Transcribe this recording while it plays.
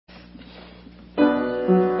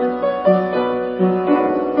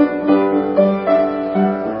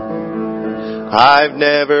I've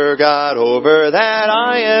never got over that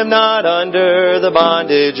I am not under the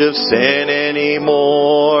bondage of sin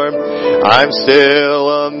anymore. I'm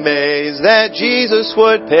still amazed that Jesus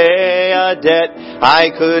would pay a debt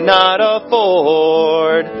I could not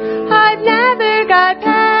afford. I've never got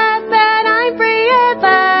past that I'm free at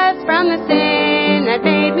last from the sin that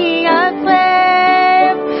made me a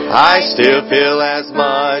slave. I still feel as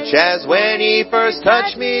much as when He first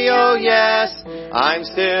touched me, oh yes, I'm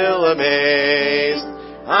still amazed.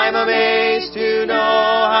 I'm amazed to know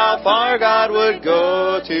how far God would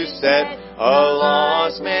go to set a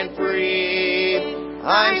lost man free.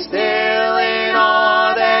 I'm still in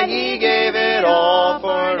awe that He gave it all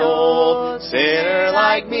for an old sinner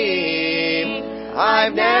like me.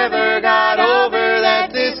 I've never got over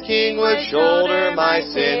that this King would shoulder my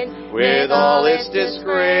sin with all its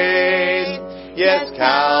disgrace. Yes,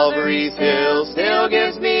 Calvary's hill still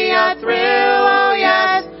gives me a thrill, oh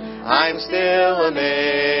yes, I'm still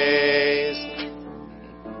amazed.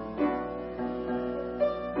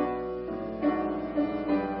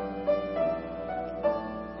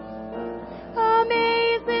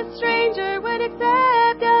 Amazed this stranger would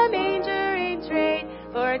accept a manger in trade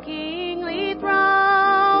for a kingly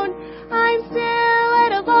throne. I'm still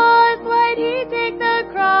at a loss, why'd He take the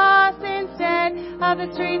cross instead of the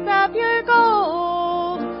streets of pure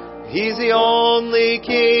gold? He's the only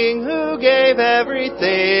King who gave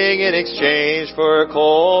everything in exchange for a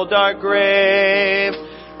cold, dark grave.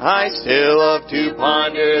 I still love to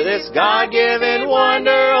ponder this God-given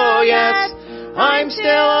wonder, oh yes, I'm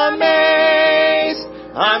still amazed.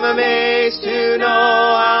 I'm amazed to know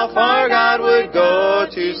how far God would go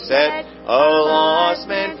to set a lost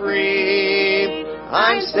man free.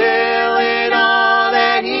 I'm still in awe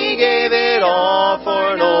that He gave it all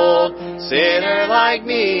for an old sinner like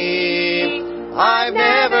me. I've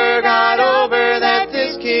never got over that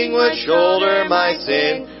this King would shoulder my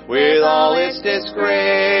sin with all its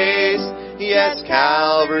disgrace. Yes,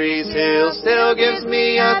 Calvary's hill still gives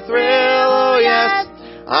me a thrill, oh yes,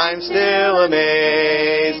 I'm still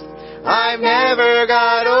amazed. I've never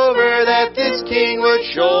got over that this King would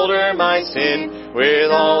shoulder my sin with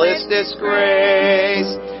all its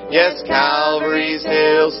disgrace. Yes, Calvary's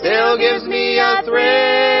hill still gives me a thrill.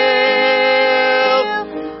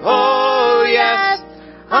 Oh yes,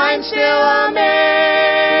 I'm still amazed.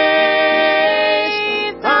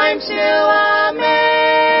 I'm still amazed.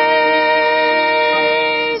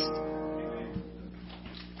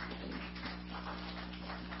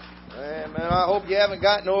 Amen. I hope you haven't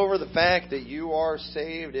gotten over the fact that you are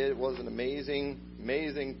saved. It was an amazing,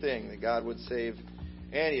 amazing thing that God would save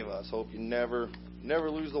any of us. Hope you never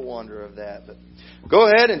lose the wonder of that. But go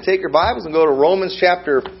ahead and take your Bibles and go to Romans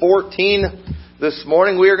chapter 14 this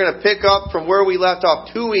morning. We are going to pick up from where we left off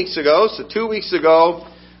 2 weeks ago. So 2 weeks ago,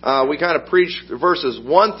 we kind of preached verses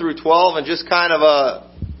 1 through 12 and just kind of a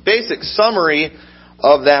basic summary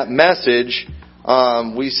of that message.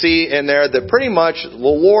 We see in there that pretty much the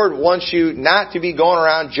Lord wants you not to be going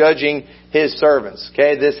around judging His servants.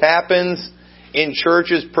 Okay, this happens in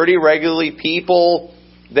churches pretty regularly. People,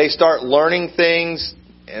 they start learning things,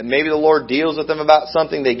 and maybe the Lord deals with them about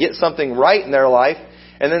something. They get something right in their life,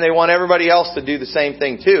 and then they want everybody else to do the same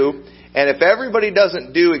thing too. And if everybody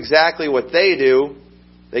doesn't do exactly what they do,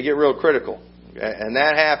 they get real critical. And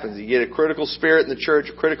that happens. You get a critical spirit in the church,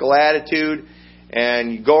 a critical attitude,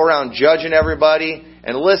 and you go around judging everybody.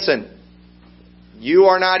 And listen, you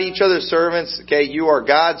are not each other's servants, okay? You are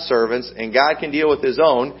God's servants, and God can deal with His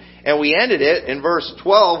own. And we ended it in verse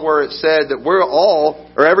 12 where it said that we're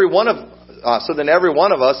all, or every one of so then every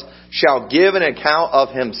one of us shall give an account of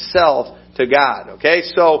himself to God. Okay?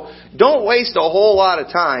 So don't waste a whole lot of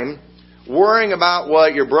time worrying about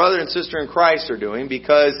what your brother and sister in Christ are doing,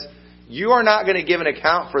 because you are not going to give an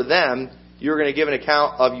account for them. You're going to give an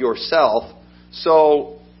account of yourself.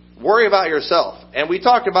 So worry about yourself. And we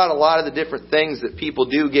talked about a lot of the different things that people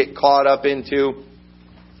do get caught up into.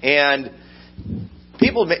 And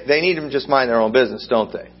people, they need to just mind their own business,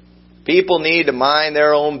 don't they? People need to mind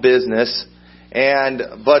their own business.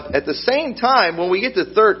 But at the same time, when we get to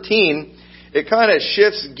 13, it kind of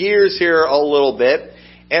shifts gears here a little bit.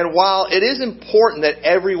 And while it is important that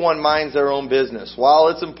everyone minds their own business, while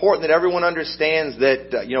it's important that everyone understands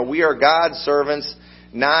that we are God's servants,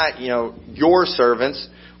 not your servants,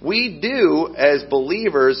 we do as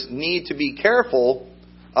believers need to be careful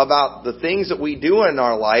about the things that we do in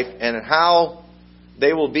our life and how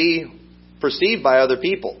they will be perceived by other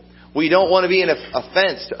people. We don't want to be an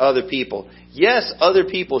offense to other people. Yes, other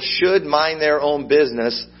people should mind their own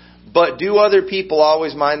business, but do other people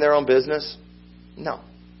always mind their own business? No.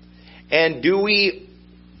 And do we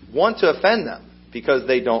want to offend them? because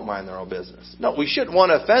they don't mind their own business. No, we shouldn't want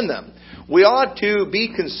to offend them. We ought to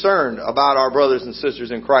be concerned about our brothers and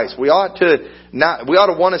sisters in Christ. We ought to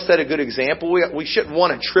want to set a good example. We shouldn't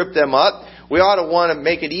want to trip them up. We ought to want to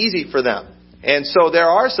make it easy for them. And so there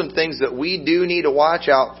are some things that we do need to watch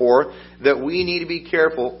out for, that we need to be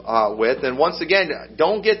careful with. And once again,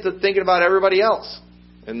 don't get to thinking about everybody else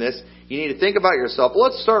in this. You need to think about yourself.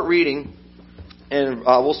 Let's start reading, and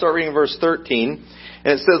we'll start reading verse 13.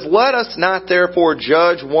 And it says, "Let us not therefore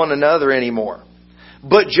judge one another anymore,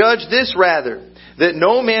 but judge this rather, that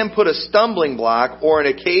no man put a stumbling block or an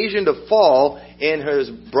occasion to fall in his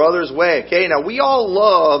brother's way." Okay, now we all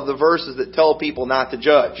love the verses that tell people not to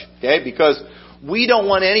judge. Okay, because we don't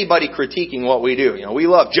want anybody critiquing what we do. We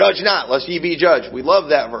love, "Judge not, lest ye be judged." We love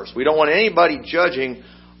that verse. We don't want anybody judging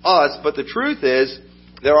us. But the truth is,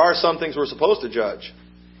 there are some things we're supposed to judge.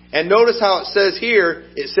 And notice how it says here,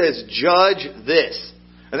 it says, "Judge this."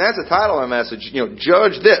 And that's the title of my message.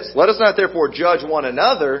 Judge this. Let us not therefore judge one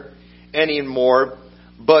another anymore,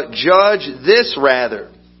 but judge this rather,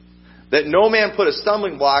 that no man put a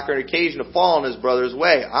stumbling block or an occasion to fall in his brother's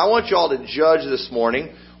way. I want you all to judge this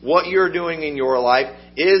morning what you're doing in your life.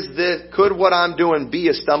 Could what I'm doing be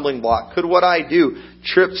a stumbling block? Could what I do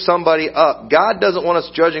trip somebody up? God doesn't want us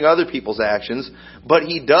judging other people's actions, but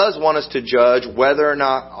He does want us to judge whether or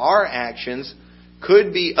not our actions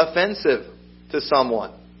could be offensive to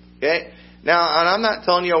someone. Okay? Now, and I'm not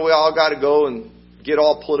telling you we all got to go and get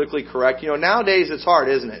all politically correct. Nowadays it's hard,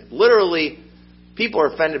 isn't it? Literally, people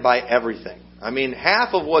are offended by everything. I mean,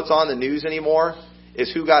 half of what's on the news anymore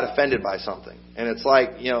is who got offended by something. And it's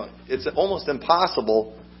like, it's almost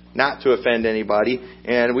impossible not to offend anybody.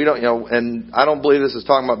 And we don't, and I don't believe this is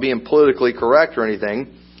talking about being politically correct or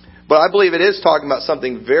anything. But I believe it is talking about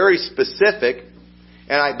something very specific.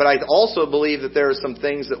 But I also believe that there are some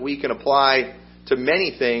things that we can apply to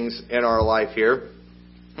many things in our life here.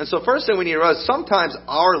 And so first thing we need to realize, sometimes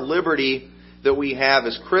our liberty that we have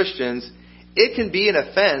as Christians, it can be an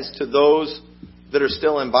offense to those that are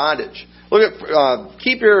still in bondage. Look at,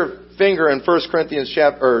 keep your finger in Romans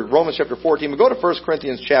chapter 14. We'll go to 1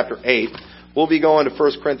 Corinthians chapter 8. We'll be going to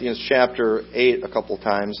 1 Corinthians chapter 8 a couple of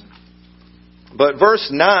times. But verse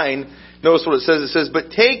 9, notice what it says. It says, "But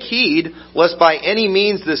take heed, lest by any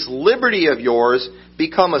means this liberty of yours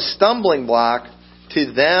become a stumbling block to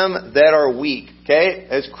them that are weak." Okay?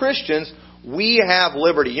 As Christians, we have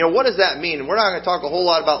liberty. What does that mean? And we're not going to talk a whole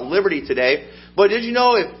lot about liberty today. But did you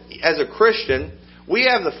know, if as a Christian, we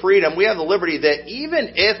have the freedom, we have the liberty that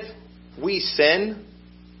even if we sin,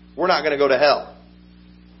 we're not going to go to hell.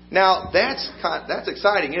 Now, that's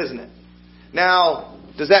exciting, isn't it? Now,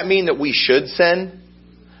 does that mean that we should sin?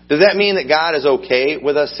 Does that mean that God is okay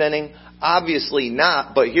with us sinning? Obviously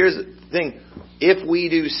not. But here's the thing. If we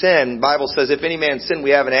do sin, the Bible says, "If any man sin, we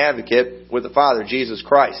have an advocate with the Father, Jesus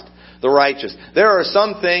Christ, the righteous." There are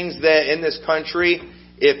some things that in this country,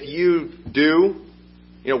 if you do,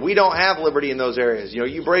 we don't have liberty in those areas.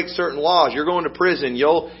 You break certain laws, you're going to prison,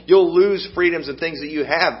 you'll lose freedoms and things that you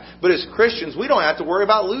have. But as Christians, we don't have to worry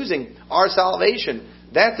about losing our salvation.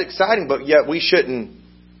 That's exciting, but yet we shouldn't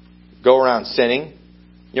go around sinning.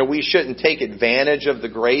 We shouldn't take advantage of the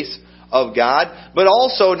grace of God. But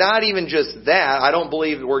also, not even just that, I don't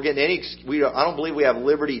believe we're getting I don't believe we have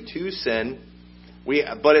liberty to sin.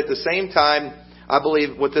 But at the same time, I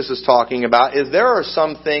believe what this is talking about is there are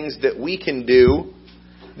some things that we can do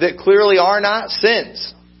that clearly are not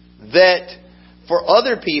sins. That for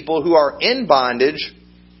other people who are in bondage,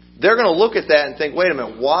 they're going to look at that and think, wait a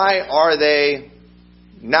minute, why are they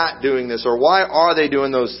not doing this? Or why are they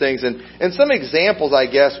doing those things? And some examples, I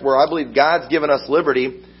guess, where I believe God's given us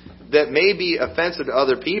liberty that may be offensive to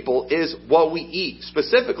other people is what we eat.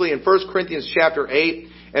 Specifically in 1 Corinthians chapter 8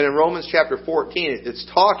 and in Romans chapter 14, it's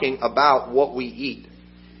talking about what we eat.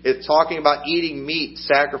 It's talking about eating meat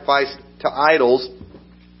sacrificed to idols.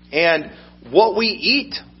 And what we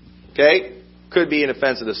eat, okay, could be an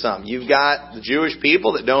offensive to some. You've got the Jewish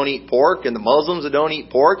people that don't eat pork and the Muslims that don't eat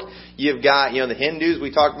pork. You've got, the Hindus, we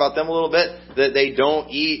talked about them a little bit, that they don't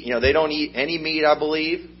eat, they don't eat any meat, I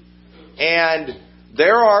believe. And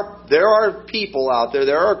there are people out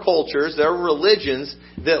there are cultures, there are religions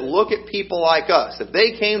that look at people like us. If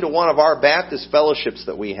they came to one of our Baptist fellowships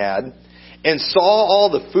that we had and saw all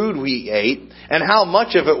the food we ate and how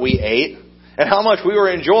much of it we ate and how much we were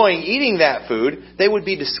enjoying eating that food, they would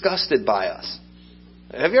be disgusted by us.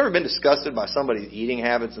 Have you ever been disgusted by somebody's eating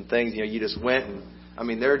habits and things? You just went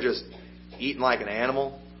and, they're just eating like an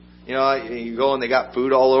animal. You go and they got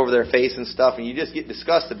food all over their face and stuff, and you just get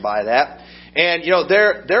disgusted by that. And,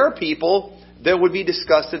 there are people that would be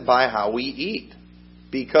disgusted by how we eat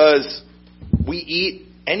because we eat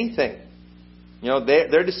anything.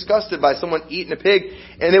 They're disgusted by someone eating a pig,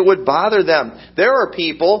 and it would bother them. There are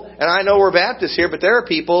people, and I know we're Baptists here, but there are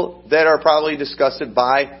people that are probably disgusted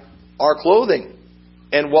by our clothing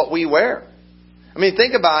and what we wear. I mean,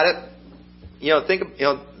 think about it.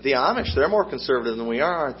 The Amish, they're more conservative than we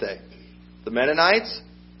are, aren't they? The Mennonites,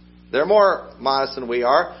 they're more modest than we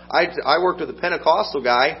are. I worked with a Pentecostal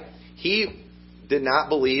guy. He did not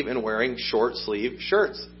believe in wearing short sleeve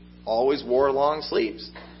shirts. Always wore long sleeves.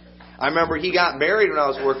 I remember he got married when I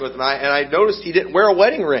was working with him, and I noticed he didn't wear a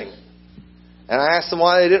wedding ring. And I asked him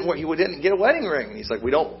why he didn't get a wedding ring. And he's like, we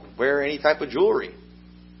don't wear any type of jewelry.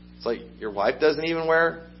 It's like, your wife doesn't even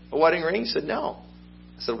wear a wedding ring? He said, no.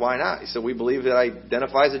 I said, why not? He said, we believe that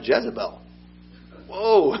identifies a Jezebel.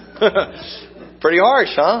 Whoa. Pretty harsh,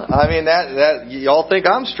 huh? I mean, that y'all think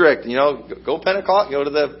I'm strict. Go to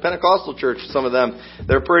the Pentecostal church. Some of them,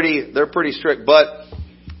 they're pretty strict. But,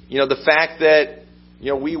 the fact that,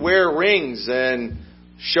 we wear rings and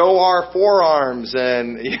show our forearms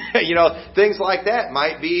and, things like that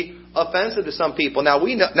might be offensive to some people. Now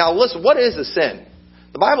listen, what is a sin?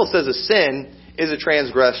 The Bible says a sin is a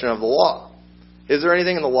transgression of the law. Is there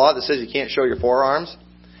anything in the law that says you can't show your forearms?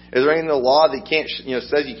 Is there anything in the law that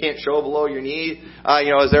says you can't show below your knee?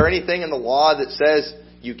 Is there anything in the law that says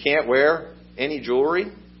you can't wear any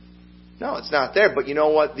jewelry? No, it's not there. But you know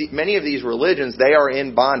what? Many of these religions, they are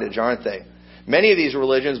in bondage, aren't they? Many of these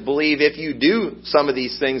religions believe if you do some of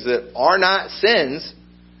these things that are not sins,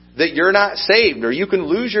 that you're not saved or you can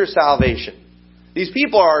lose your salvation. These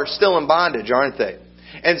people are still in bondage, aren't they?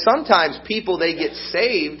 And sometimes people, they get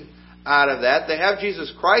saved out of that. They have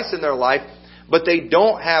Jesus Christ in their life, but they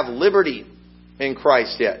don't have liberty in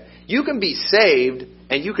Christ yet. You can be saved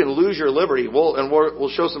and you can lose your liberty.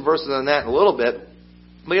 We'll show some verses on that in a little bit.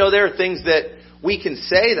 But there are things that we can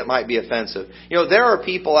say that might be offensive. There are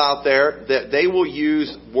people out there that they will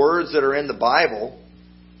use words that are in the Bible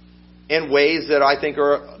in ways that I think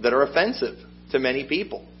are offensive to many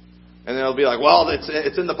people. And they'll be like, well,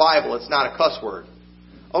 it's in the Bible. It's not a cuss word.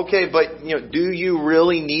 Okay, but do you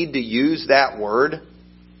really need to use that word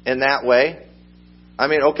in that way? I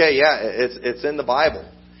mean, okay, yeah, it's in the Bible.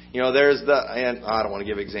 And I don't want to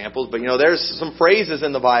give examples, but there's some phrases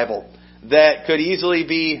in the Bible that could easily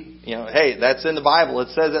be, hey, that's in the Bible. It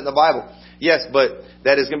says it in the Bible. Yes, but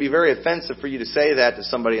that is going to be very offensive for you to say that to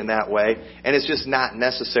somebody in that way, and it's just not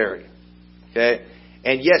necessary. Okay?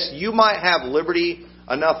 And yes, you might have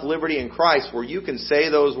enough liberty in Christ where you can say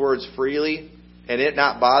those words freely and it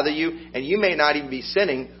not bother you, and you may not even be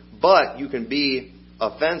sinning, but you can be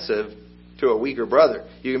offensive to a weaker brother.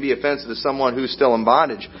 You can be offensive to someone who's still in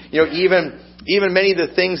bondage. Even many of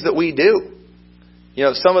the things that we do.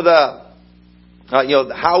 Some of the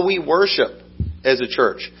how we worship as a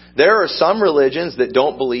church. There are some religions that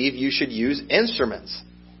don't believe you should use instruments.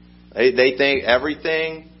 They think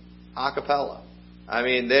everything a cappella. I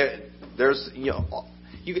mean, there's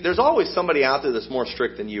always somebody out there that's more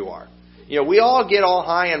strict than you are. We all get all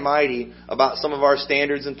high and mighty about some of our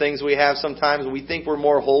standards and things we have sometimes. We think we're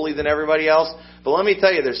more holy than everybody else. But let me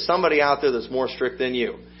tell you, there's somebody out there that's more strict than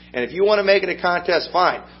you. And if you want to make it a contest,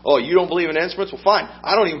 fine. Oh, you don't believe in instruments? Well, fine.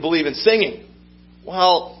 I don't even believe in singing.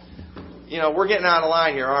 Well, we're getting out of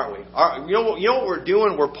line here, aren't we? You know what we're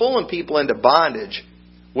doing? We're pulling people into bondage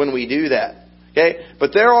when we do that. Okay?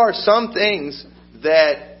 But there are some things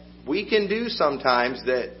that we can do sometimes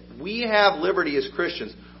that we have liberty as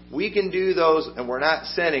Christians. We can do those and we're not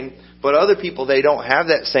sinning, but other people, they don't have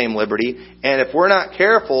that same liberty. And if we're not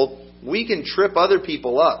careful, we can trip other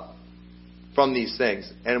people up from these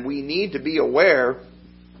things. And we need to be aware,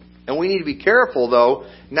 and we need to be careful, though,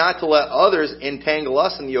 not to let others entangle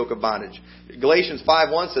us in the yoke of bondage. Galatians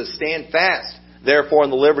 5:1 says, stand fast, therefore, in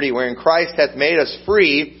the liberty wherein Christ hath made us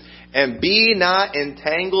free, and be not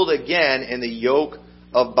entangled again in the yoke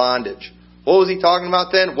of bondage. What was he talking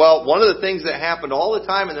about then? Well, one of the things that happened all the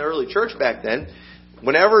time in the early church back then,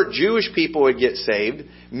 whenever Jewish people would get saved,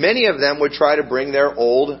 many of them would try to bring their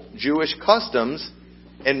old Jewish customs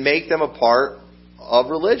and make them a part of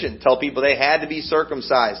religion. Tell people they had to be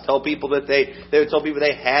circumcised. Tell people that they would tell people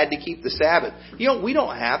they had to keep the Sabbath. We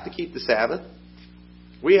don't have to keep the Sabbath.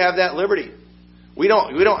 We have that liberty. We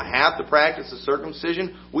don't have to practice the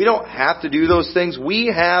circumcision. We don't have to do those things.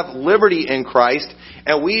 We have liberty in Christ,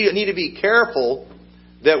 and we need to be careful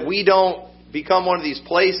that we don't become one of these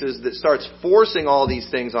places that starts forcing all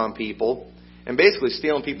these things on people and basically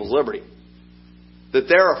stealing people's liberty. That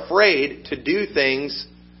they're afraid to do things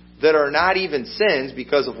that are not even sins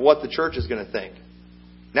because of what the church is going to think.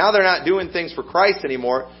 Now they're not doing things for Christ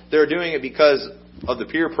anymore. They're doing it because of the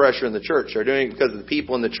peer pressure in the church. They're doing it because of the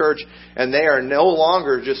people in the church. And they are no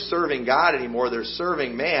longer just serving God anymore. They're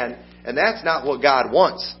serving man. And that's not what God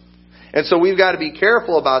wants. And so we've got to be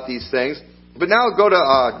careful about these things. But now go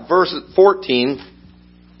to verse 14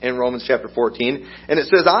 in Romans chapter 14. And it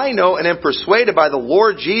says, I know and am persuaded by the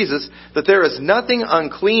Lord Jesus that there is nothing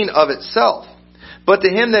unclean of itself. But to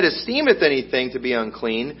him that esteemeth anything to be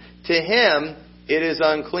unclean, to him it is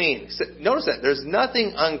unclean. Notice that. There's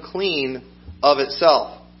nothing unclean of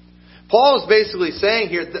itself. Paul is basically saying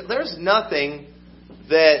here that there's nothing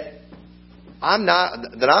that I'm not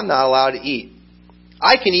allowed to eat.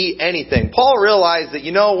 I can eat anything. Paul realized that,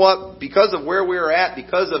 you know what, because of where we're at,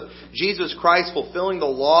 because of Jesus Christ fulfilling the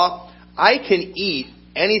law, I can eat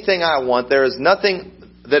anything I want. There is nothing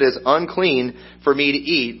that is unclean for me to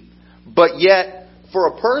eat. But yet, for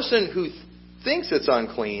a person who thinks it's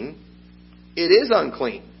unclean, it is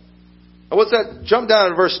unclean. And what's that? Jump down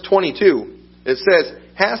to verse 22. It says,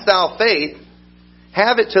 hast thou faith?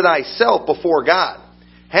 Have it to thyself before God.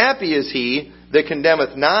 Happy is he that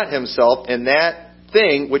condemneth not himself in that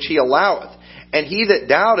thing which he alloweth. And he that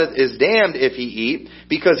doubteth is damned if he eat,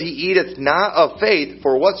 because he eateth not of faith,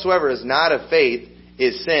 for whatsoever is not of faith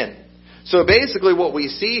is sin. So basically what we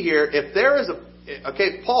see here, if there is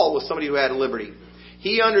Paul was somebody who had liberty.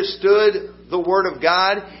 He understood the Word of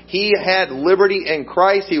God. He had liberty in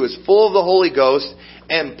Christ. He was full of the Holy Ghost.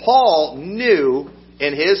 And Paul knew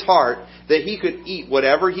in his heart that he could eat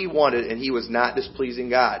whatever he wanted and he was not displeasing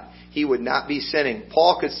God. He would not be sinning.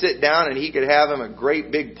 Paul could sit down and he could have him a great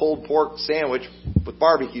big pulled pork sandwich with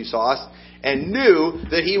barbecue sauce and knew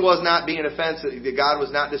that he was not being offensive, that God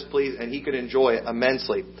was not displeased, and he could enjoy it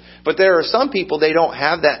immensely. But there are some people, they don't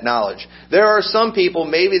have that knowledge. There are some people,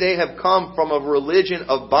 maybe they have come from a religion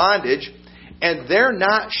of bondage and they're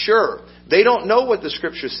not sure. They don't know what the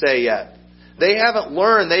Scriptures say yet. They haven't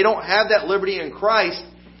learned. They don't have that liberty in Christ.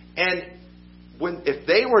 And if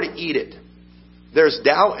they were to eat it, there's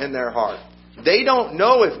doubt in their heart. They don't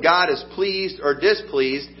know if God is pleased or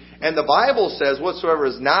displeased. And the Bible says whatsoever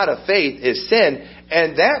is not of faith is sin.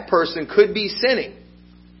 And that person could be sinning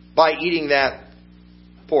by eating that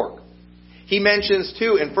pork. He mentions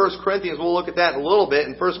too in 1 Corinthians, we'll look at that in a little bit.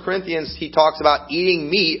 In 1 Corinthians, he talks about eating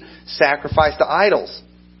meat sacrificed to idols.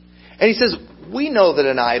 And he says, we know that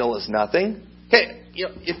an idol is nothing. Okay,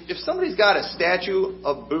 if somebody's got a statue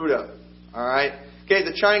of Buddha, all right, okay,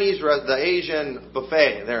 the Asian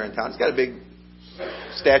buffet there in town, it's got a big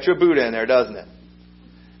statue of Buddha in there, doesn't it?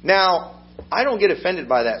 Now, I don't get offended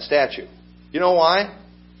by that statue. You know why?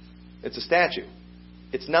 It's a statue.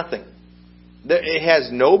 It's nothing. It has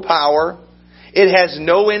no power. It has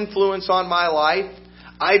no influence on my life.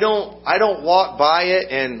 I don't walk by it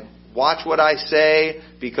and watch what I say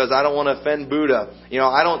because I don't want to offend Buddha.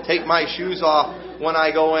 I don't take my shoes off when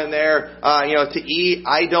I go in there, to eat.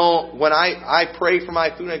 When I pray for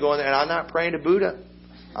my food, I go in there and I'm not praying to Buddha.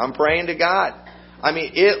 I'm praying to God. I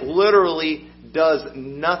mean, it literally does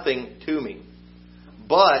nothing to me.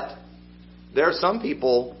 But there are some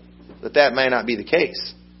people that may not be the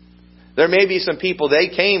case. There may be some people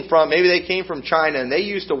maybe they came from China and they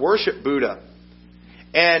used to worship Buddha.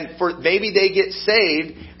 And maybe they get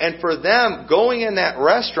saved, and for them, going in that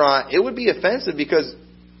restaurant, it would be offensive because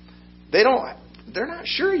they're not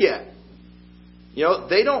sure yet.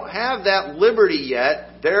 They don't have that liberty yet.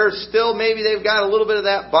 Maybe they've got a little bit of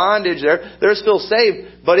that bondage there. They're still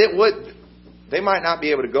saved, but they might not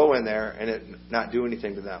be able to go in there and it not do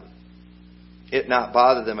anything to them. It not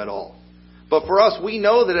bother them at all. But for us, we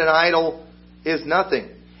know that an idol is nothing.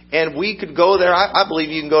 And we could go there. I believe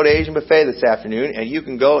you can go to Asian Buffet this afternoon and you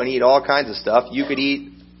can go and eat all kinds of stuff. You could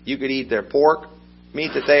eat their pork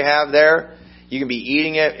meat that they have there. You can be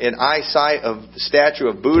eating it in eyesight of the statue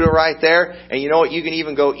of Buddha right there. And you know what? You can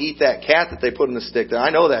even go eat that cat that they put in the stick there. I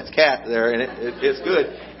know that's cat there and it's good.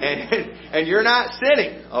 And you're not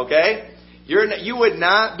sinning, okay? You would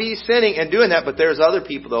not be sinning and doing that, but there's other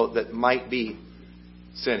people, though, that might be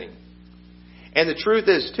sinning. And the truth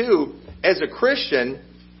is, too, as a Christian,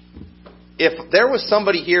 if there was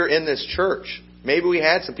somebody here in this church, maybe we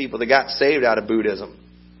had some people that got saved out of Buddhism.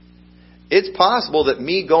 It's possible that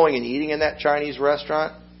me going and eating in that Chinese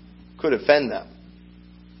restaurant could offend them.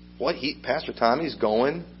 What? Pastor Tommy's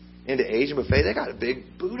going into Asian Buffet? They got a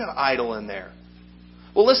big Buddha idol in there.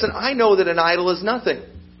 Well, listen, I know that an idol is nothing.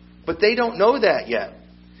 But they don't know that yet.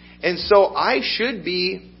 And so I should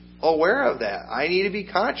be aware of that. I need to be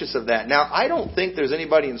conscious of that. Now, I don't think there's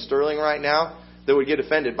anybody in Sterling right now that would get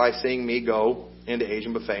offended by seeing me go into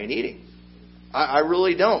Asian Buffet and eating. I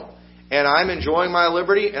really don't. And I'm enjoying my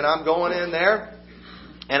liberty, and I'm going in there,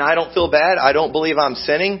 and I don't feel bad. I don't believe I'm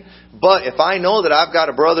sinning. But if I know that I've got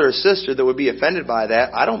a brother or sister that would be offended by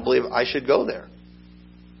that, I don't believe I should go there.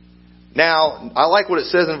 Now, I like what it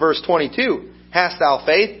says in verse 22. Hast thou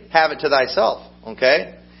faith? Have it to thyself.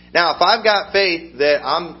 Okay? Now, if I've got faith that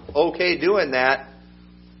I'm okay doing that,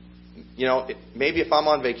 maybe if I'm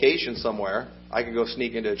on vacation somewhere, I could go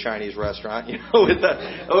sneak into a Chinese restaurant, because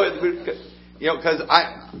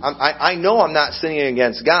I know I'm not sinning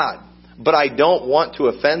against God, but I don't want to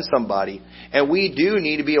offend somebody. And we do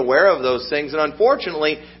need to be aware of those things. And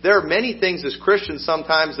unfortunately, there are many things as Christians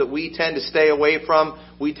sometimes that we tend to stay away from.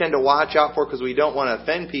 We tend to watch out for because we don't want to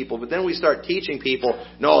offend people. But then we start teaching people,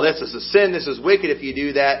 no, this is a sin, this is wicked if you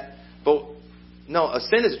do that. But no, a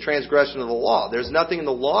sin is a transgression of the law. There's nothing in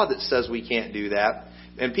the law that says we can't do that.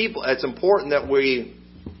 And it's important that we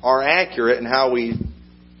are accurate in how we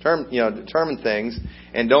determine things,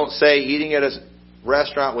 and don't say eating at a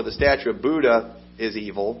restaurant with a statue of Buddha is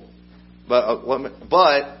evil.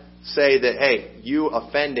 But say that, hey, you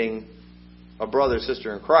offending a brother or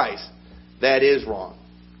sister in Christ, that is wrong.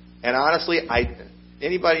 And honestly,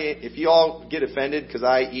 if you all get offended because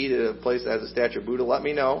I eat at a place that has a statue of Buddha, let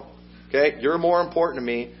me know. Okay, you're more important to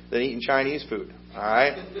me than eating Chinese food. All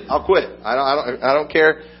right, I'll quit. I don't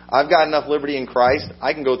care. I've got enough liberty in Christ.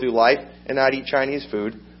 I can go through life and not eat Chinese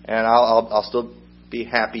food, and I'll still be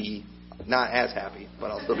happy. Not as happy,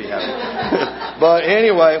 but I'll still be happy. But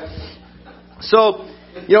anyway. So,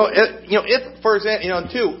 if, for example,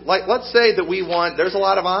 let's say that there's a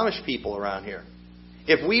lot of Amish people around here.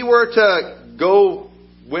 If we were to go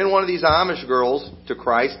win one of these Amish girls to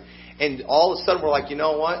Christ, and all of a sudden we're like, you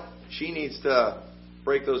know what? She needs to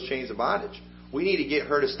break those chains of bondage. We need to get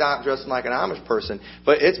her to stop dressing like an Amish person.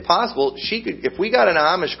 But it's possible if we got an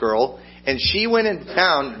Amish girl and she went into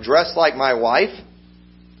town dressed like my wife,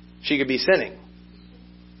 she could be sinning.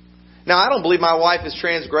 Now, I don't believe my wife is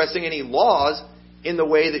transgressing any laws in the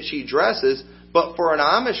way that she dresses, but for an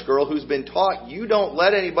Amish girl who's been taught you don't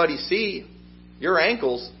let anybody see your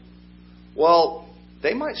ankles, well,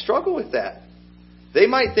 they might struggle with that. They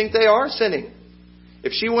might think they are sinning.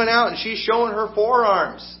 If she went out and she's showing her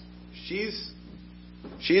forearms, she's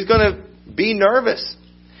going to be nervous.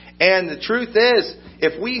 And the truth is,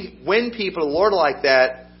 if we win people to the Lord like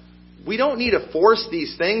that, we don't need to force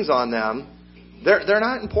these things on them. They're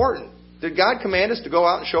not important. Did God command us to go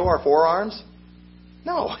out and show our forearms?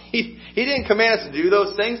 No, He didn't command us to do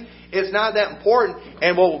those things. It's not that important.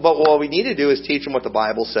 But what we need to do is teach them what the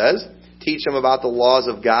Bible says, teach them about the laws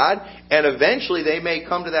of God, and eventually they may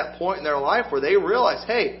come to that point in their life where they realize,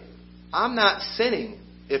 hey, I'm not sinning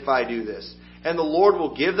if I do this. And the Lord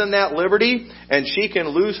will give them that liberty, and she can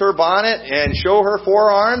lose her bonnet and show her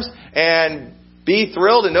forearms and be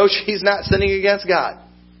thrilled and know she's not sinning against God.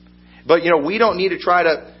 But, we don't need to try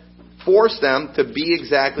to force them to be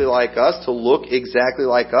exactly like us, to look exactly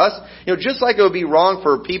like us. Just like it would be wrong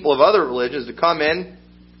for people of other religions to come in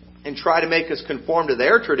and try to make us conform to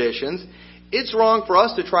their traditions, it's wrong for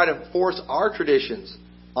us to try to force our traditions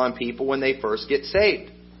on people when they first get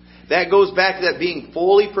saved. That goes back to that being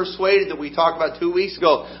fully persuaded that we talked about 2 weeks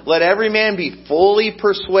ago. Let every man be fully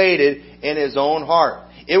persuaded in his own heart.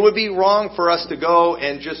 It would be wrong for us to go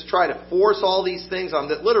and just try to force all these things on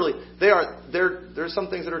that. Literally, there's some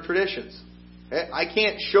things that are traditions. Okay? I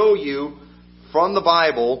can't show you from the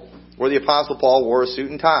Bible where the Apostle Paul wore a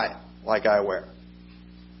suit and tie like I wear.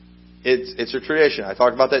 It's a tradition. I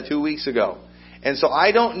talked about that 2 weeks ago. And so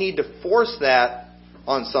I don't need to force that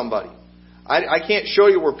on somebody. I can't show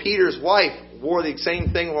you where Peter's wife wore the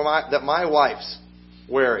same thing that my wife's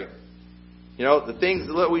wearing. The things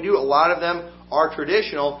that we do, a lot of them are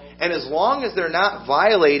traditional, and as long as they're not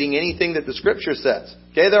violating anything that the Scripture says.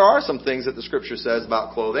 Okay, there are some things that the Scripture says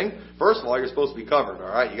about clothing. First of all, you're supposed to be covered, all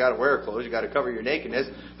right? You got to wear clothes, you got to cover your nakedness.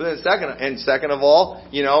 But then second of all,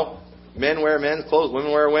 men wear men's clothes,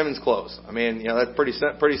 women wear women's clothes. I mean, that's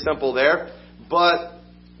pretty simple there. But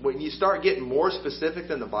when you start getting more specific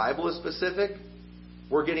than the Bible is specific,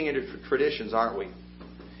 we're getting into traditions, aren't we?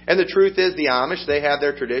 And the truth is, the Amish, they have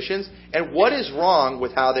their traditions. And what is wrong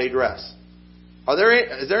with how they dress?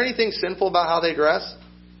 Is there anything sinful about how they dress?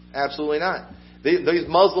 Absolutely not. These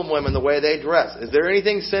Muslim women, the way they dress. Is there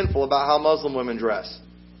anything sinful about how Muslim women dress?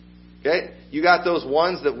 Okay? You got those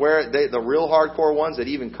ones that wear, the real hardcore ones that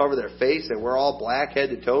even cover their face. They wear all black head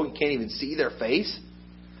to toe. You can't even see their face.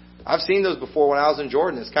 I've seen those before when I was in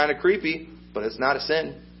Jordan. It's kind of creepy, but it's not a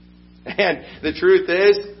sin. And the truth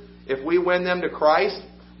is, if we win them to Christ,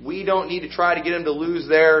 we don't need to try to get them to lose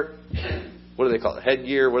their, what do they call it?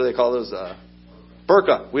 Headgear? What do they call those?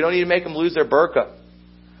 Burqa. We don't need to make them lose their burqa.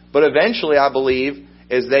 But eventually, I believe,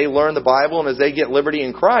 as they learn the Bible and as they get liberty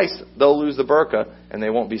in Christ, they'll lose the burqa and they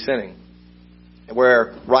won't be sinning.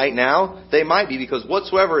 Where right now, they might be, because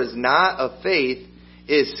whatsoever is not of faith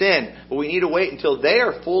is sin. But we need to wait until they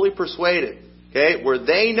are fully persuaded. Okay? Where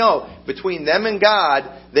they know, between them and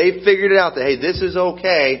God, they've figured it out that, hey, this is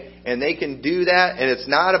okay, and they can do that, and it's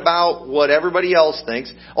not about what everybody else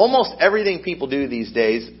thinks. Almost everything people do these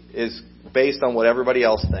days is based on what everybody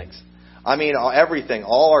else thinks. I mean, everything,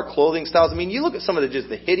 all our clothing styles. I mean, you look at some of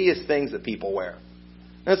the hideous things that people wear.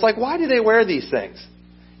 And it's like, why do they wear these things?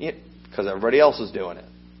 Because everybody else is doing it.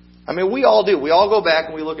 I mean, we all do. We all go back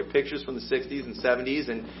and we look at pictures from the 60s and 70s,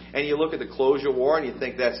 and you look at the clothes you wore and you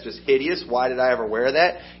think that's just hideous. Why did I ever wear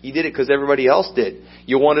that? You did it because everybody else did.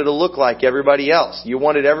 You wanted to look like everybody else. You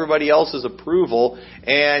wanted everybody else's approval,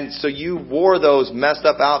 and so you wore those messed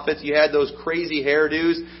up outfits. You had those crazy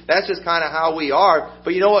hairdos. That's just kind of how we are.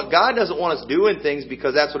 But you know what? God doesn't want us doing things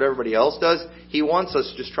because that's what everybody else does. He wants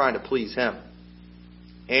us just trying to please Him.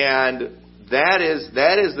 And that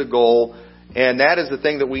is the goal. And that is the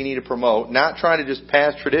thing that we need to promote, not trying to just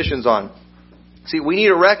pass traditions on. See, we need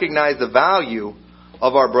to recognize the value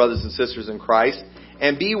of our brothers and sisters in Christ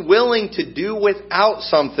and be willing to do without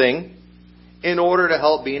something in order to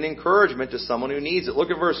help be an encouragement to someone who needs it.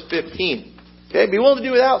 Look at verse 15. Okay, be willing to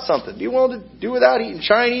do without something. Be willing to do without eating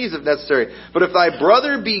Chinese if necessary. But if thy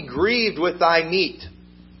brother be grieved with thy meat,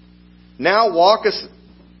 now walkest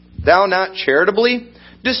thou not charitably?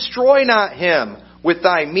 Destroy not him with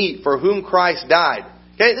thy meat for whom Christ died.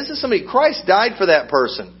 Okay, this is somebody, Christ died for that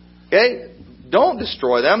person. Okay, don't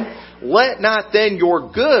destroy them. Let not then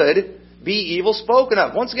your good be evil spoken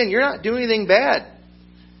of. Once again, you're not doing anything bad.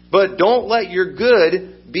 But don't let your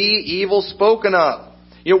good be evil spoken of.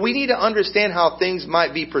 You know, we need to understand how things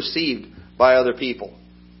might be perceived by other people.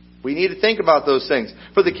 We need to think about those things.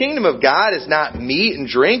 For the kingdom of God is not meat and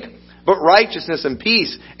drink, but righteousness and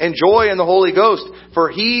peace and joy in the Holy Ghost.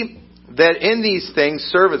 For he that in these things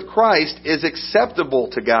serveth Christ is acceptable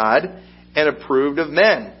to God and approved of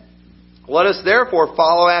men. Let us therefore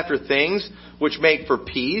follow after things which make for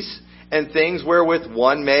peace, and things wherewith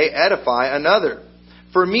one may edify another.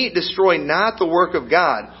 For meat destroy not the work of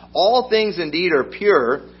God. All things indeed are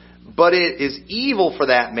pure, but it is evil for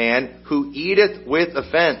that man who eateth with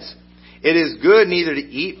offense. It is good neither to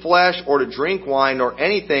eat flesh or to drink wine nor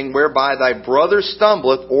anything whereby thy brother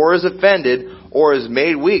stumbleth or is offended or is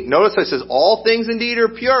made weak. Notice it says, all things indeed are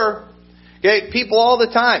pure. Okay, people all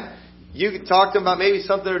the time. You can talk to them about maybe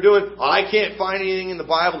something they're doing. Oh, I can't find anything in the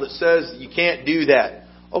Bible that says you can't do that.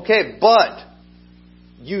 Okay, but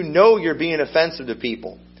you know you're being offensive to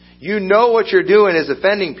people. You know what you're doing is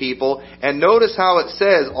offending people. And notice how it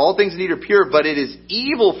says, all things indeed are pure, but it is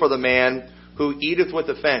evil for the man who eateth with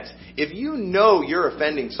offense. If you know you're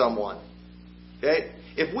offending someone, okay,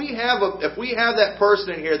 if we have that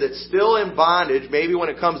person in here that's still in bondage, maybe when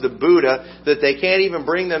it comes to Buddha, that they can't even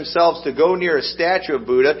bring themselves to go near a statue of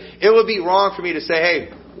Buddha, it would be wrong for me to say, hey,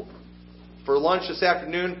 for lunch this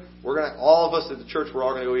afternoon, all of us at the church, we're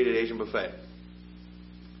all going to go eat at Asian buffet.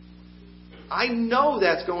 I know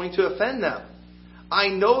that's going to offend them. I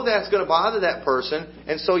know that's going to bother that person,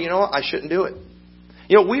 and so you know what? I shouldn't do it.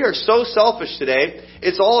 You know, we are so selfish today.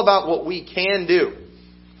 It's all about what we can do.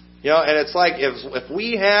 You know, and it's like if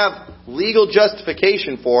we have legal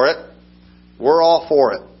justification for it, we're all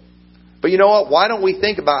for it. But you know what? Why don't we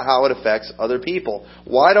think about how it affects other people?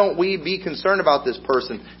 Why don't we be concerned about this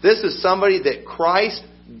person? This is somebody that Christ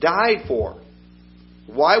died for.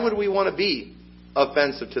 Why would we want to be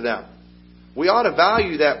offensive to them? We ought to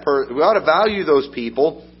value we ought to value those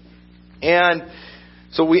people, and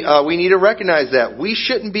so we need to recognize that we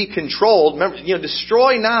shouldn't be controlled. Remember,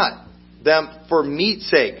 destroy not them for meat's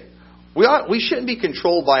sake. We shouldn't be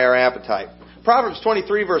controlled by our appetite. Proverbs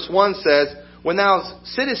 23 verse 1 says, when thou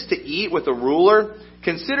sittest to eat with a ruler,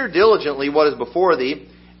 consider diligently what is before thee,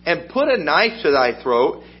 and put a knife to thy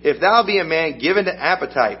throat, if thou be a man given to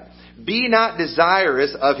appetite. Be not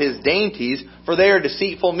desirous of his dainties, for they are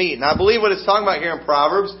deceitful meat. And I believe what it's talking about here in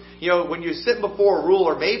Proverbs, when you sit before a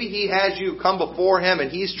ruler, maybe he has you come before him and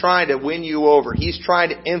he's trying to win you over. He's trying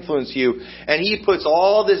to influence you. And he puts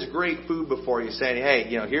all this great food before you, saying, hey,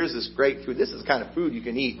 here's this great food. This is the kind of food you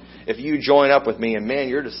can eat if you join up with me. And man,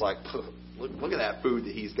 you're just like, look at that food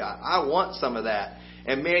that he's got. I want some of that.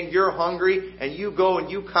 And man, you're hungry, and you go and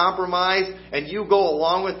you compromise, and you go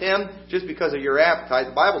along with him just because of your appetite.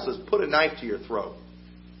 The Bible says, put a knife to your throat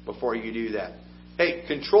before you do that. Hey,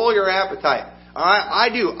 control your appetite. I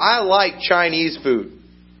do. I like Chinese food.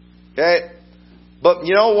 Okay? But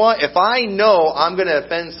you know what? If I know I'm going to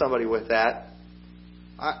offend somebody with that,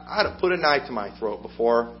 I ought to put a knife to my throat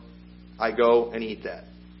before I go and eat that.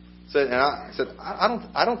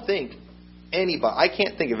 I don't think anybody, I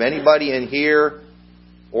can't think of anybody in here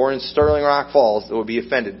or in Sterling Rock Falls that would be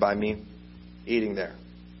offended by me eating there.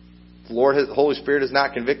 The Holy Spirit has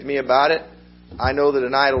not convicted me about it. I know that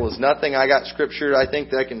an idol is nothing. I got Scripture. I think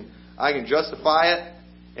that I can justify it,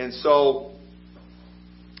 and so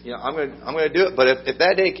I'm going to do it. But if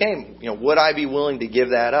that day came, would I be willing to give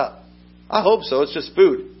that up? I hope so. It's just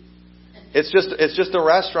food. It's just a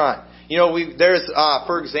restaurant. There's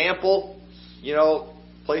for example,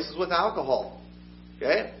 places with alcohol.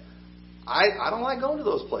 Okay. I don't like going to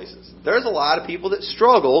those places. There's a lot of people that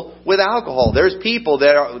struggle with alcohol. There's people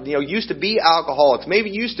that are used to be alcoholics,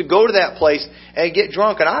 maybe used to go to that place and get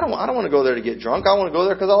drunk, and I don't want to go there to get drunk. I want to go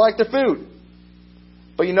there because I like the food.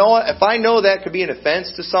 But you know what? If I know that could be an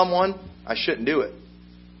offense to someone, I shouldn't do it.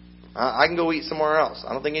 I can go eat somewhere else.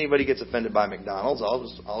 I don't think anybody gets offended by McDonald's.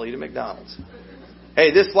 I'll eat at McDonald's.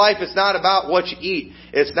 Hey, this life is not about what you eat.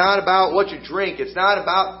 It's not about what you drink. It's not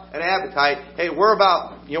about an appetite. Hey, we're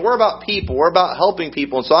about people. We're about helping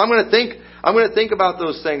people. And so I'm going to think about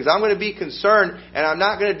those things. I'm going to be concerned, and I'm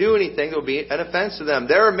not going to do anything that will be an offense to them.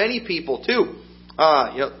 There are many people too.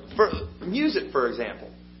 For music, for example.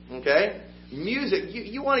 Okay, music.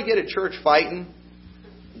 You want to get a church fighting?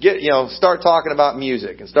 Start talking about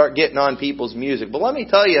music and start getting on people's music. But let me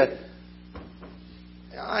tell you.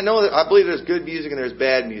 I believe there's good music and there's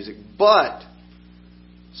bad music, but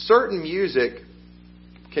certain music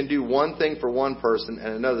can do one thing for one person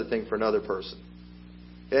and another thing for another person.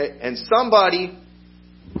 Okay? And somebody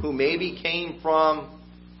who maybe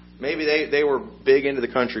they were big into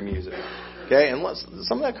the country music. Okay? And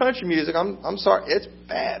some of that country music, I'm sorry, it's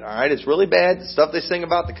bad. All right? It's really bad. The stuff they sing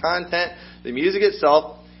about, the content, the music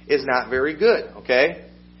itself is not very good. Okay?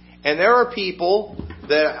 And there are people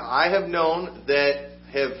that I have known that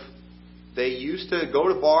they used to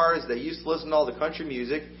go to bars, they used to listen to all the country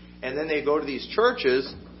music, and then they go to these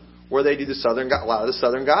churches where they do a lot of the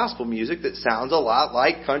Southern gospel music that sounds a lot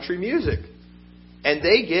like country music. And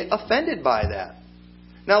they get offended by that.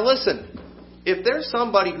 Now listen, if there's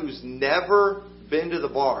somebody who's never been to the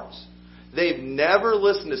bars, they've never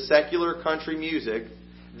listened to secular country music,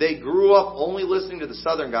 they grew up only listening to the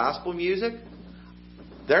Southern gospel music,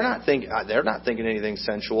 they're not thinking anything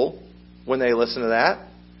sensual when they listen to that.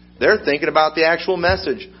 They're thinking about the actual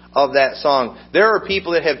message of that song. There are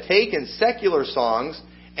people that have taken secular songs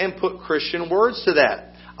and put Christian words to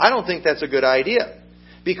that. I don't think that's a good idea.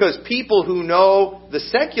 Because people who know the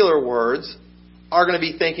secular words are going to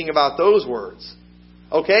be thinking about those words.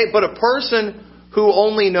 Okay? But a person who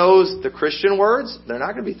only knows the Christian words, they're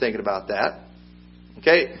not going to be thinking about that.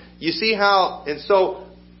 Okay? You see how, and so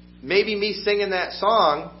maybe me singing that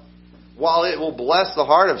song, while it will bless the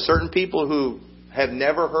heart of certain people who have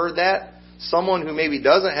never heard that, someone who maybe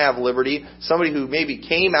doesn't have liberty, somebody who maybe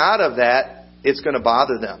came out of that, it's going to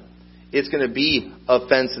bother them. It's going to be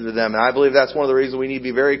offensive to them. And I believe that's one of the reasons we need to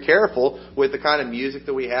be very careful with the kind of music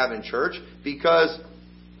that we have in church, because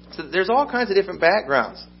there's all kinds of different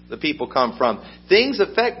backgrounds that people come from. Things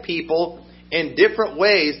affect people in different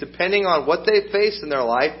ways depending on what they've faced in their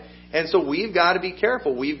life. And so we've got to be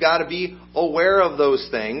careful. We've got to be aware of those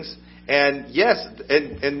things. And yes,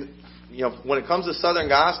 and when it comes to Southern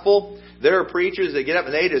gospel, there are preachers that get up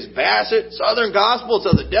and they just bash it. Southern gospel, it's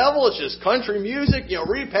of the devil. It's just country music,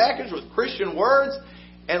 repackaged with Christian words.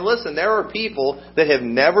 And listen, there are people that have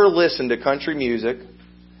never listened to country music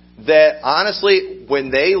that honestly,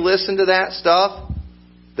 when they listen to that stuff,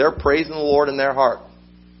 they're praising the Lord in their heart.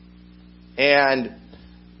 And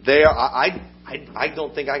they are, I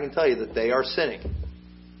don't think I can tell you that they are sinning.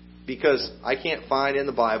 Because I can't find in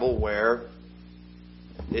the Bible where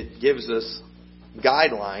it gives us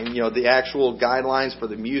guideline, the actual guidelines for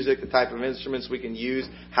the music, the type of instruments we can use,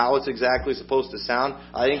 how it's exactly supposed to sound.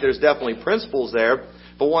 I think there's definitely principles there.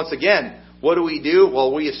 But once again, what do?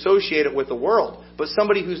 Well, we associate it with the world. But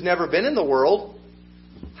somebody who's never been in the world,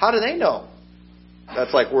 how do they know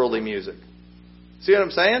that's like worldly music? See what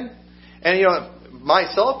I'm saying? And,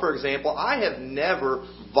 myself, for example, I have never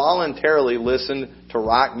voluntarily listened to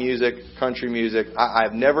rock music, country music.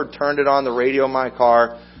 I've never turned it on the radio in my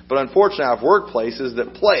car. But unfortunately, I have workplaces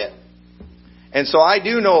that play it. And so I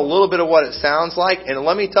do know a little bit of what it sounds like. And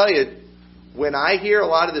let me tell you, when I hear a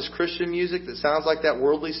lot of this Christian music that sounds like that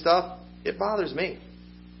worldly stuff, it bothers me.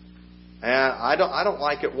 And I don't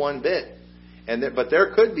like it one bit. But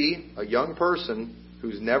there could be a young person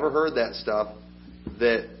who's never heard that stuff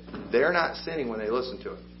that they're not sinning when they listen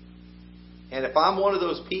to it. And if I'm one of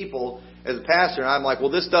those people as a pastor and I'm like,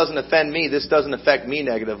 well, this doesn't offend me, this doesn't affect me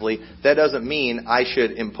negatively, that doesn't mean I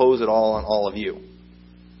should impose it all on all of you.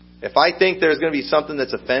 If I think there's going to be something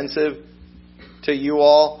that's offensive to you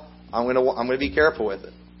all, I'm going to be careful with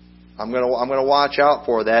it. I'm going to watch out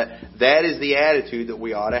for that. That is the attitude that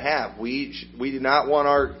we ought to have. We do not want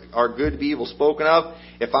our good to be evil spoken of.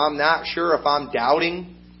 If I'm not sure, if I'm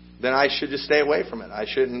doubting then I should just stay away from it. I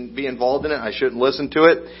shouldn't be involved in it. I shouldn't listen to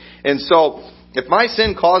it. And so, if my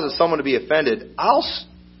sin causes someone to be offended, I'll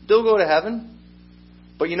still go to heaven.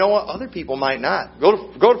 But you know what? Other people might not. Go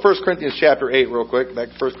to 1 Corinthians chapter 8 real quick. Back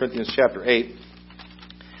to 1 Corinthians chapter 8.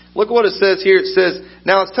 Look what it says here. It says,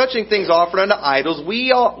 now it's touching things offered unto idols.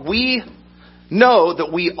 We know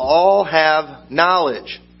that we all have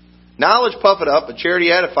knowledge. Knowledge puffeth up, but charity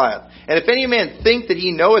edifieth. And if any man think that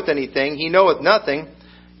he knoweth anything, he knoweth nothing,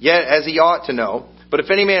 yet as he ought to know. But if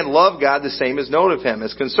any man love God, the same is known of him.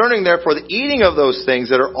 As concerning therefore the eating of those things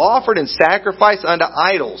that are offered in sacrifice unto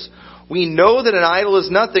idols, we know that an idol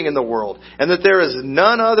is nothing in the world, and that there is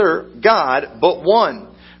none other God but one.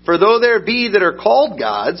 For though there be that are called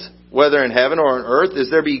gods, whether in heaven or on earth, as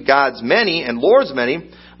there be gods many and lords many,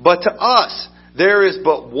 but to us there is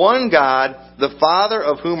but one God, the Father,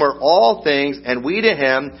 of whom are all things, and we to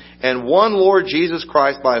him, and one Lord Jesus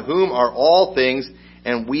Christ, by whom are all things,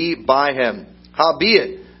 and we by him.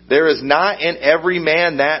 Howbeit, there is not in every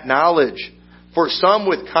man that knowledge. For some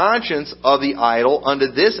with conscience of the idol unto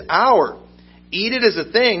this hour eat it as a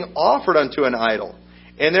thing offered unto an idol.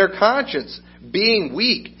 And their conscience, being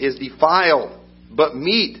weak, is defiled. But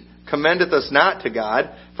meat commendeth us not to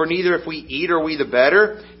God. For neither if we eat are we the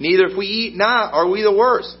better, neither if we eat not are we the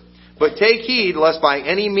worse. But take heed, lest by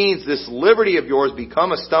any means this liberty of yours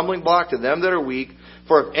become a stumbling block to them that are weak.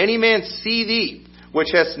 For if any man see thee, which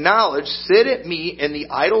hast knowledge, sit at meat in the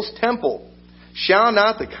idol's temple, shall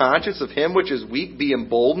not the conscience of him which is weak be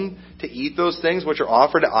emboldened to eat those things which are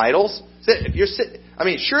offered to idols? If you're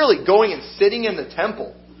surely going and sitting in the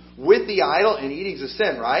temple with the idol and eating is a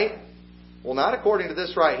sin, right? Well, not according to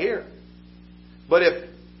this right here. But if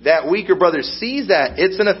that weaker brother sees that,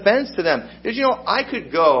 it's an offense to them. Did you know I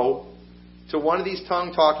could go to one of these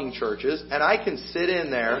tongue-talking churches and I can sit in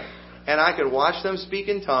there and I could watch them speak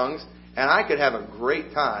in tongues and I could have a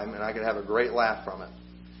great time and I could have a great laugh from it.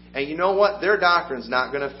 And you know what? Their doctrine's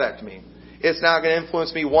not going to affect me. It's not going to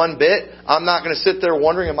influence me one bit. I'm not going to sit there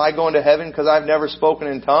wondering, am I going to heaven because I've never spoken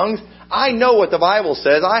in tongues? I know what the Bible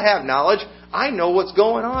says. I have knowledge. I know what's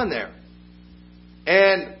going on there.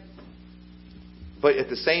 But at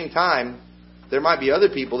the same time, there might be other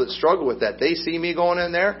people that struggle with that. They see me going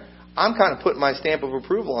in there. I'm kind of putting my stamp of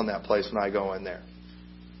approval on that place when I go in there.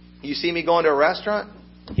 You see me going to a restaurant?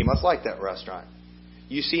 He must like that restaurant.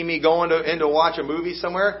 You see me going in to watch a movie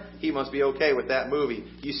somewhere? He must be okay with that movie.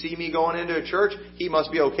 You see me going into a church? He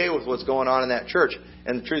must be okay with what's going on in that church.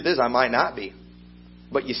 And the truth is, I might not be.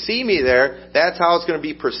 But you see me there, that's how it's going to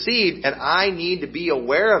be perceived, and I need to be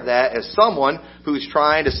aware of that as someone who's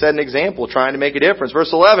trying to set an example, trying to make a difference.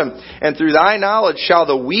 Verse 11, and through thy knowledge shall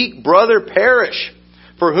the weak brother perish,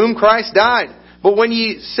 for whom Christ died. But when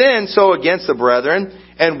ye sin so against the brethren,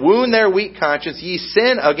 and wound their weak conscience, ye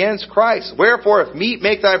sin against Christ. Wherefore, if meat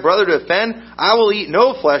make thy brother to offend, I will eat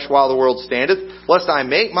no flesh while the world standeth, lest I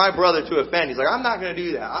make my brother to offend. He's like, I'm not going to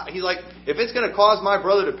do that. He's like, if it's going to cause my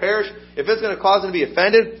brother to perish, if it's going to cause him to be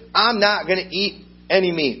offended, I'm not going to eat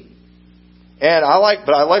any meat. And I like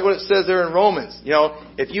what it says there in Romans.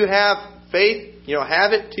 If you have faith,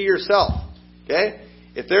 have it to yourself. Okay?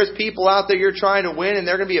 If there's people out there you're trying to win and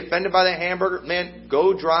they're going to be offended by that hamburger, man,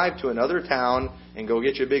 go drive to another town and go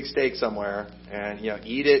get you a big steak somewhere and,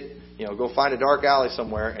 eat it. Go find a dark alley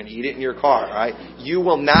somewhere and eat it in your car, right? You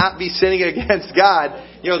will not be sinning against God.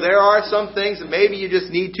 There are some things that maybe you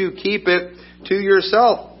just need to keep it to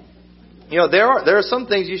yourself. There are some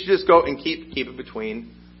things you should just go and keep it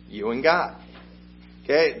between you and God.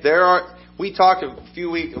 Okay? We talked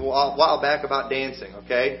a while back about dancing,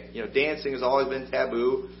 okay? Dancing has always been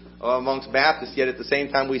taboo amongst Baptists, yet at the same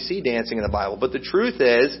time we see dancing in the Bible. But the truth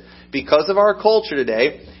is, because of our culture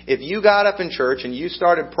today, if you got up in church and you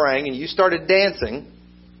started praying and you started dancing,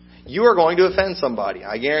 you are going to offend somebody.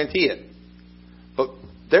 I guarantee it. But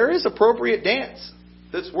there is appropriate dance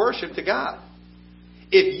that's worship to God.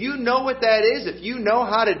 If you know what that is, if you know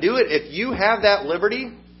how to do it, if you have that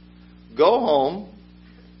liberty, go home,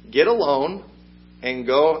 get alone, and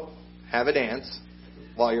go have a dance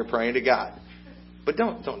while you're praying to God. But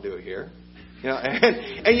don't do it here.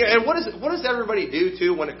 And what does everybody do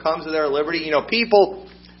too when it comes to their liberty? People,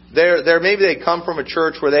 maybe they come from a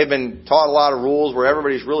church where they've been taught a lot of rules, where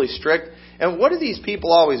everybody's really strict. And what do these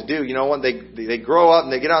people always do? When they grow up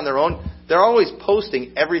and they get on their own, they're always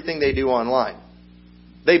posting everything they do online.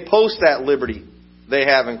 They post that liberty they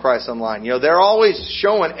have in Christ online. They're always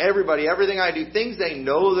showing everybody everything I do, things they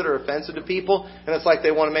know that are offensive to people, and it's like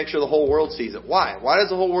they want to make sure the whole world sees it. Why? Why does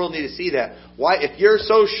the whole world need to see that? Why? If you're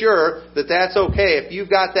so sure that that's okay, if you've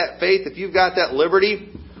got that faith, if you've got that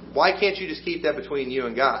liberty, why can't you just keep that between you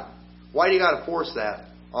and God? Why do you got to force that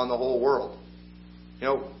on the whole world?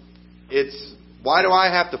 why do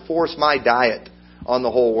I have to force my diet on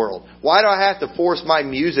the whole world? Why do I have to force my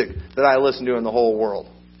music that I listen to in the whole world?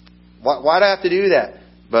 Why do I have to do that?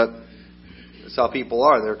 But that's how people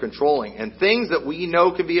are. They're controlling. And things that we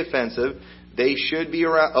know can be offensive, they should be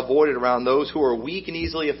avoided around those who are weak and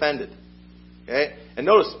easily offended. Okay? And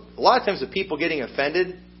notice, a lot of times the people getting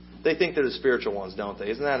offended, they think they're the spiritual ones, don't they?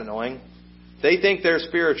 Isn't that annoying? They think they're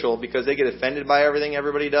spiritual because they get offended by everything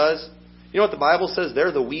everybody does. You know what the Bible says?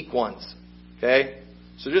 They're the weak ones. Okay?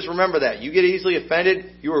 So just remember that. You get easily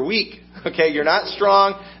offended, you are weak. Okay? You're not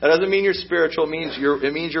strong. That doesn't mean you're spiritual.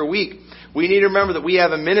 It means you're weak. We need to remember that we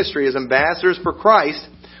have a ministry as ambassadors for Christ.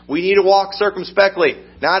 We need to walk circumspectly,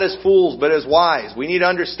 not as fools, but as wise. We need to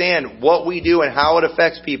understand what we do and how it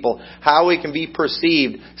affects people, how we can be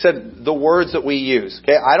perceived. Said the words that we use.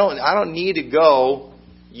 Okay? I don't need to go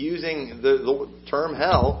using the term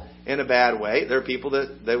hell in a bad way. There are people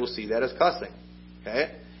that they will see that as cussing.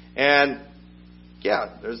 Okay? And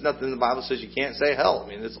yeah, there's nothing in the Bible that says you can't say hell. I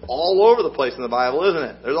mean, it's all over the place in the Bible, isn't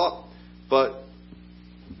it? But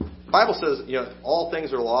the Bible says, all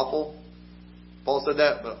things are lawful. Paul said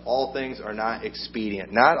that, but all things are not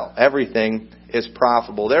expedient. Not everything is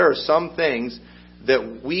profitable. There are some things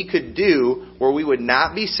that we could do where we would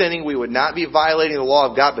not be sinning, we would not be violating the law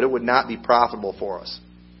of God, but it would not be profitable for us.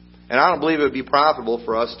 And I don't believe it would be profitable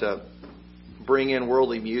for us to bring in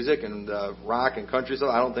worldly music and rock and country stuff.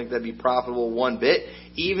 I don't think that'd be profitable one bit,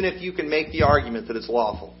 even if you can make the argument that it's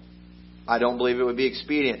lawful. I don't believe it would be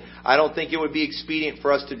expedient. I don't think it would be expedient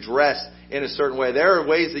for us to dress in a certain way. There are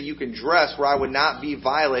ways that you can dress where I would not be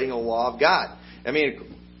violating the law of God. I mean,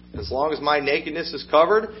 as long as my nakedness is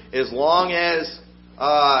covered, as long as,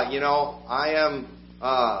 I am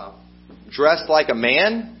dressed like a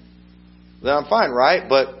man, then I'm fine, right?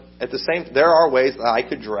 But at the same, there are ways that I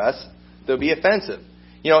could dress that would be offensive.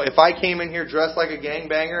 If I came in here dressed like a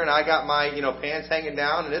gangbanger and I got my, pants hanging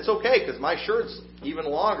down, and it's okay because my shirt's even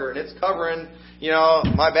longer and it's covering,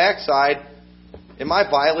 my backside, am I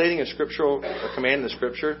violating a command in the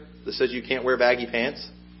Scripture that says you can't wear baggy pants?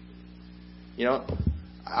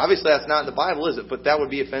 Obviously that's not in the Bible, is it? But that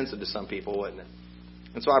would be offensive to some people, wouldn't it?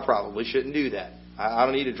 And so I probably shouldn't do that. I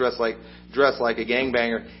don't need to dress like a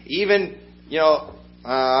gangbanger. Even,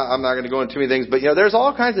 I'm not going to go into too many things, but there's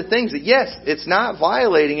all kinds of things that, yes, it's not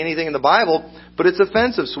violating anything in the Bible, but it's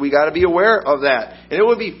offensive, so we got to be aware of that. And it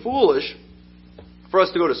would be foolish for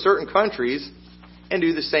us to go to certain countries and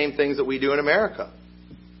do the same things that we do in America.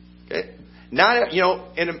 Okay? Not,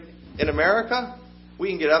 in America, we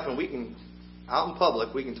can get up and we can, out in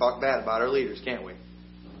public, we can talk bad about our leaders, can't we?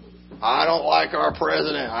 I don't like our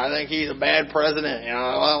president. I think he's a bad president.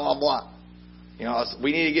 Blah, blah, blah.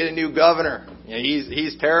 We need to get a new governor.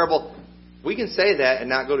 He's terrible. We can say that and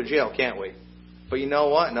not go to jail, can't we? But you know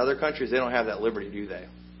what? In other countries, they don't have that liberty, do they?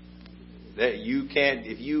 That you can't.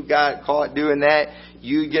 If you got caught doing that,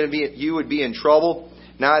 you would be in trouble.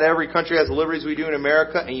 Not every country has the liberties we do in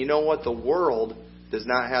America, and you know what? The world does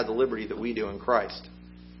not have the liberty that we do in Christ.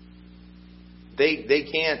 They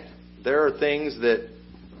can't. There are things that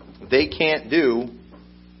they can't do,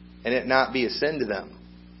 and it not be a sin to them.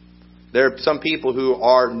 There are some people who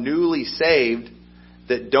are newly saved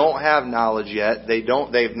that don't have knowledge yet. They've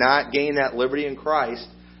not gained that liberty in Christ.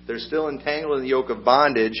 They're still entangled in the yoke of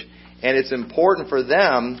bondage. And it's important for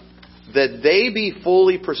them that they be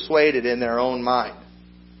fully persuaded in their own mind.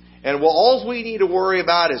 And all we need to worry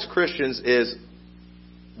about as Christians is,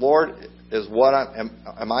 Lord, is what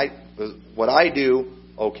I do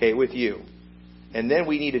okay with you? And then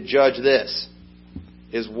we need to judge this.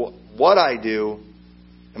 Is what I do,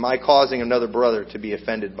 am I causing another brother to be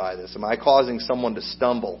offended by this? Am I causing someone to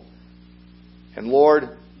stumble? And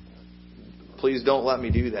Lord, please don't let me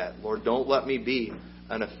do that. Lord, don't let me be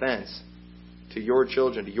an offense to your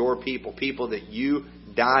children, to your people that you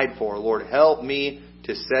died for. Lord, help me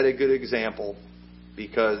to set a good example,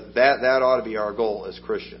 because that ought to be our goal as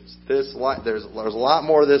Christians. There's a lot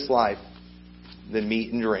more of this life than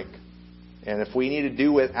meat and drink. And if we need to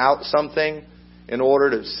do without something in order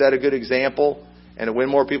to set a good example and to win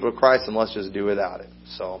more people to Christ, then let's just do without it.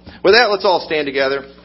 So, with that, let's all stand together.